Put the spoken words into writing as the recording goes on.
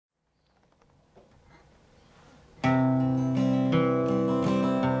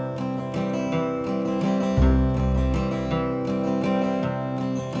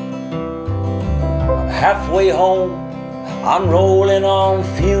Halfway home, I'm rolling on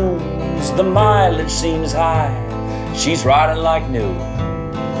fumes. The mileage seems high, she's riding like new.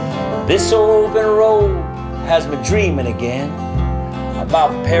 This open road has me dreaming again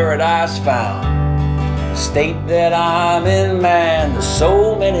about paradise found. The state that I'm in, man, there's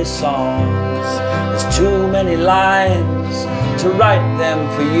so many songs, there's too many lines to write them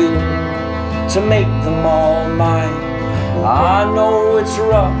for you, to make them all mine. I know it's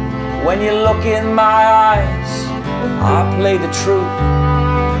rough when you look in my eyes. I play the truth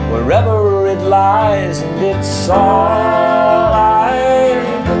wherever it lies, and it's all I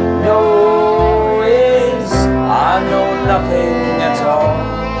know is I know nothing at all.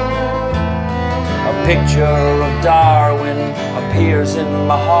 A picture of Darwin appears in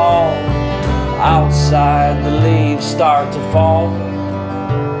my hall. Outside the leaves start to fall.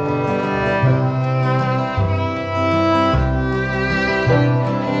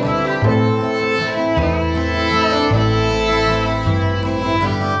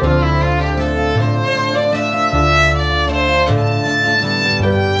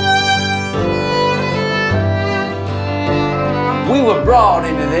 We were brought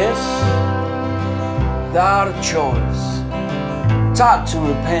into this without a choice, taught to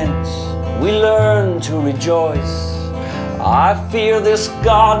repent, we learn to rejoice. I fear this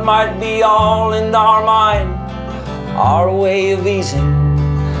God might be all in our mind, our way of easing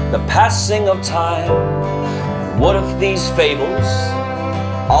the passing of time. What if these fables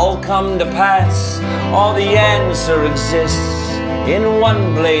all come to pass? All the answer exists in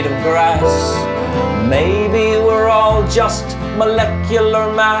one blade of grass. Maybe we're all just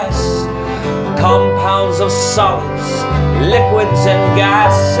molecular mass, compounds of solids, liquids and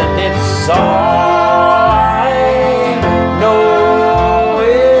gas, and it's all I know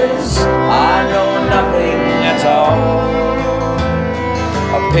is I know nothing at all.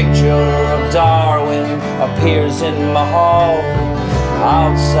 A picture of Darwin appears in my hall.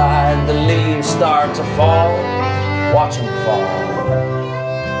 Outside the leaves start to fall. Watch them fall.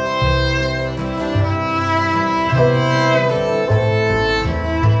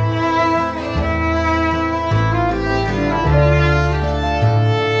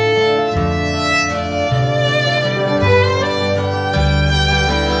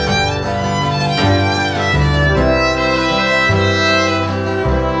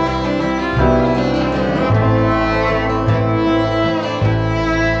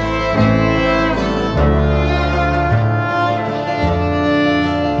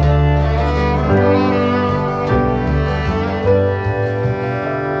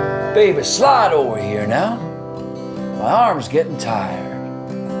 Baby, slide over here now. My arm's getting tired.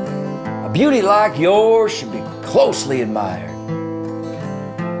 A beauty like yours should be closely admired.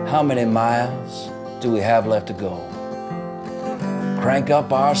 How many miles do we have left to go? Crank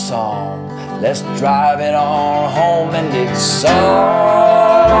up our song, let's drive it on home, and it's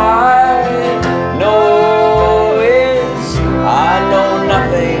all I know is I know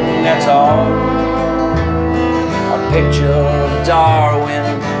nothing at all. A picture of Darwin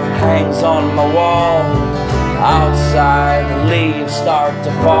hangs on my wall. Outside the leaves start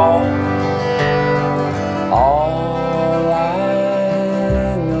to fall. All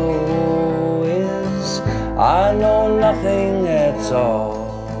I know is I know nothing at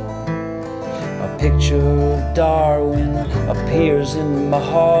all. A picture of Darwin appears in my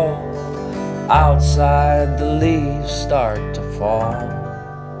hall. Outside the leaves start to fall.